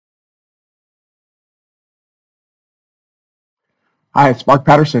Hi, it's Mark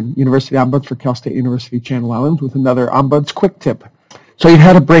Patterson, University Ombuds for Cal State University Channel Islands with another Ombuds Quick Tip. So you've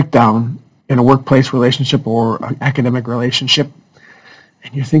had a breakdown in a workplace relationship or an academic relationship,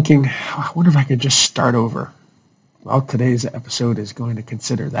 and you're thinking, I wonder if I could just start over. Well, today's episode is going to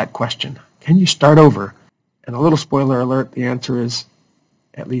consider that question. Can you start over? And a little spoiler alert, the answer is,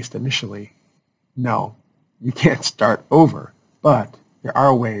 at least initially, no. You can't start over, but there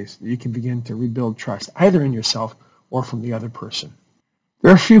are ways that you can begin to rebuild trust, either in yourself or from the other person. There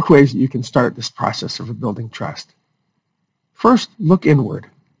are a few ways that you can start this process of rebuilding trust. First, look inward.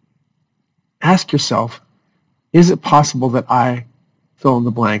 Ask yourself, is it possible that I, fill in the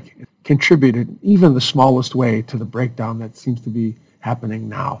blank, contributed even the smallest way to the breakdown that seems to be happening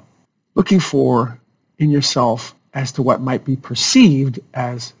now? Looking for in yourself as to what might be perceived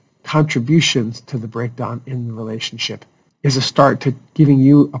as contributions to the breakdown in the relationship is a start to giving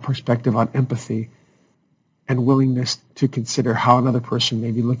you a perspective on empathy and willingness to consider how another person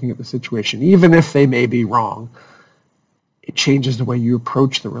may be looking at the situation. Even if they may be wrong, it changes the way you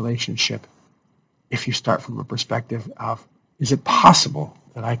approach the relationship if you start from a perspective of, is it possible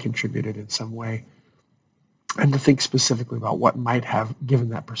that I contributed in some way? And to think specifically about what might have given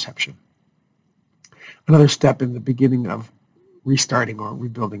that perception. Another step in the beginning of restarting or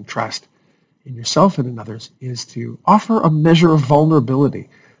rebuilding trust in yourself and in others is to offer a measure of vulnerability.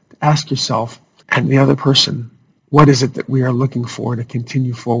 To ask yourself and the other person, what is it that we are looking for to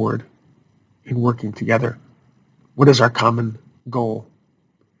continue forward in working together? What is our common goal?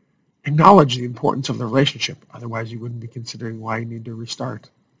 Acknowledge the importance of the relationship, otherwise you wouldn't be considering why you need to restart.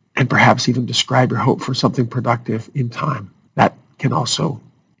 And perhaps even describe your hope for something productive in time. That can also,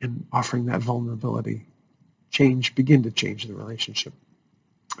 in offering that vulnerability, begin to change the relationship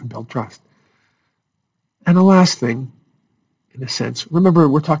and build trust. And the last thing, in a sense, remember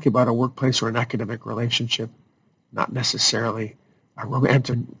we're talking about a workplace or an academic relationship, not necessarily a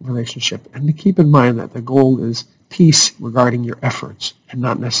romantic relationship. And to keep in mind that the goal is peace regarding your efforts and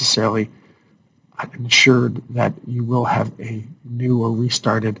not necessarily ensured that you will have a new or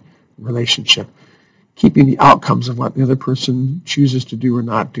restarted relationship. Keeping the outcomes of what the other person chooses to do or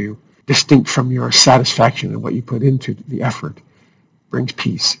not do distinct from your satisfaction and what you put into the effort brings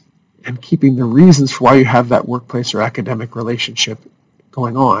peace. And keeping the reasons for why you have that workplace or academic relationship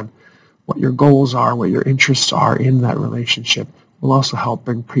going on, what your goals are, what your interests are in that relationship, will also help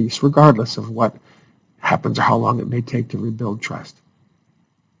bring peace regardless of what happens or how long it may take to rebuild trust.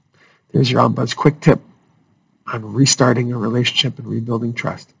 There's your Ombuds Quick Tip on restarting a relationship and rebuilding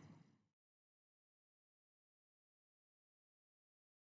trust.